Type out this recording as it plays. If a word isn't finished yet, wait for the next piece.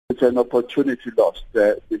It's an opportunity lost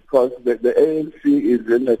because the ANC is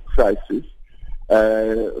in a crisis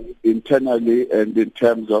internally and in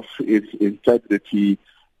terms of its integrity,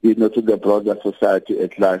 to the broader society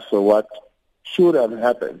at large. So what should have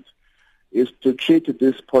happened is to treat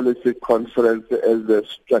this policy conference as a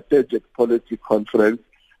strategic policy conference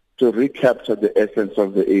to recapture the essence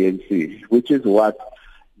of the ANC, which is what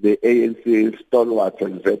the ANC stalwarts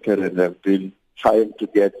and veterans have been trying to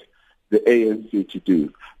get the ANC to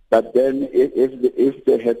do. But then if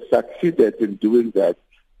they had succeeded in doing that,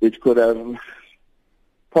 it could have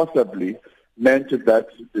possibly meant that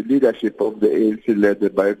the leadership of the ANC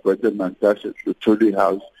led by President Mantashe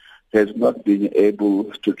House has not been able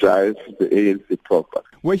to drive the ANC proper.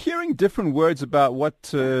 We're hearing different words about what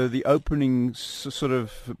the opening sort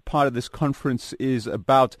of part of this conference is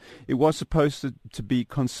about. It was supposed to be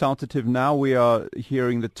consultative. Now we are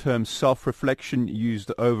hearing the term self-reflection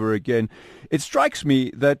used over again. It strikes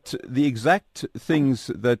me that the exact things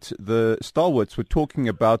that the stalwarts were talking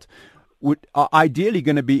about are ideally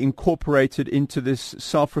going to be incorporated into this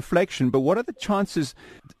self-reflection. But what are the chances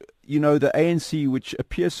the ANC, which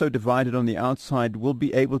appears so divided on the outside, will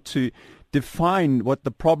be able to define what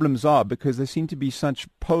the problems are, because there seem to be such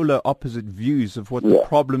polar opposite views of what the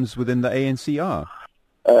problems within the ANC are?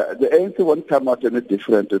 The ANC won't come out any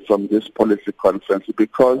different from this policy conference,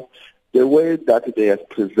 because the way that they have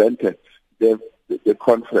presented the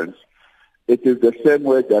conference, it is the same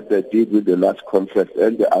way that they did with the last conference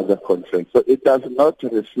and the other conference. So it does not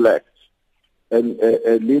reflect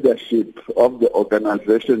a leadership of the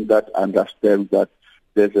organization that understands that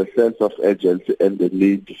there's a sense of urgency and the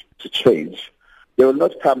need to change. They will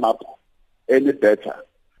not come up any better.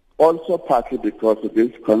 Also partly because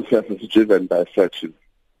this conference is driven by factions.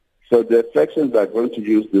 So the factions are going to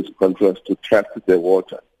use this conference to test the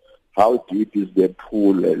water. How deep is the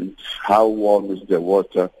pool and how warm is the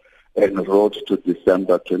water en road to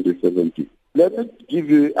December 2017. Let me give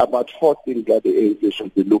you about 4 things that the ANC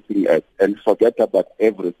should be looking at and forget about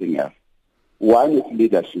everything else. One is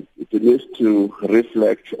leadership. It needs to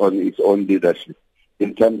reflect on its own leadership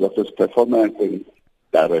in terms of its performance and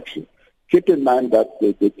direction. Keep in mind that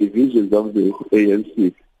the divisions of the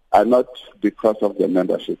ANC are not because of the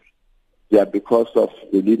membership. They are because of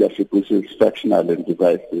the leadership, which is factional and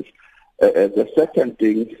divisive. The second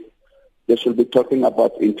thing, they should be talking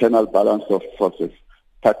about internal balance of forces,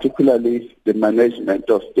 particularly the management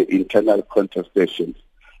of the internal contestations.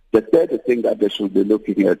 The third thing that they should be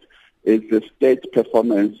looking at is the state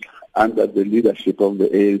performance under the leadership of the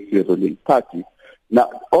ANC ruling party. Now,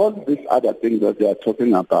 all these other things that they are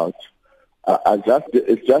talking about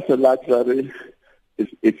it's just a luxury,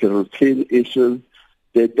 it's a routine issue.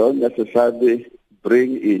 They don't necessarily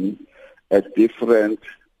bring in a different,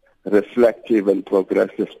 reflective and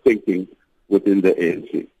progressive thinking within the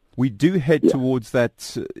ANC. We do head towards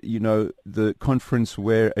that, the conference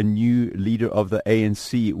where a new leader of the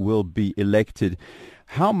ANC will be elected.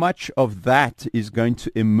 How much of that is going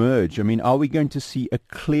to emerge? I mean, are we going to see a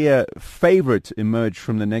clear favorite emerge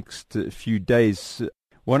from the next few days?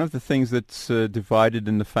 One of the things that's divided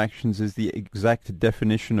in the factions is the exact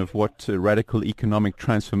definition of what radical economic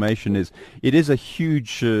transformation is. It is a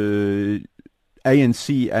huge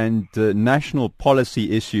ANC and national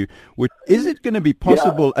policy issue. Is it going to be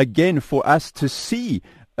possible again for us to see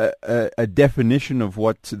a definition of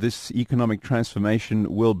what this economic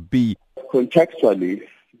transformation will be? Contextually,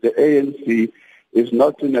 the ANC is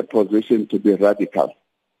not in a position to be radical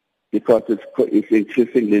because it's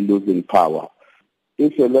increasingly losing power.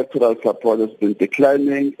 Its electoral support has been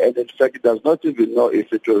declining, and in fact it does not even know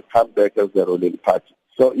if it will come back as the ruling party.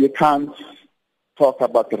 So you can't talk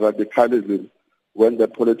about radicalism when the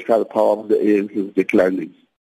political power of the ANC is declining.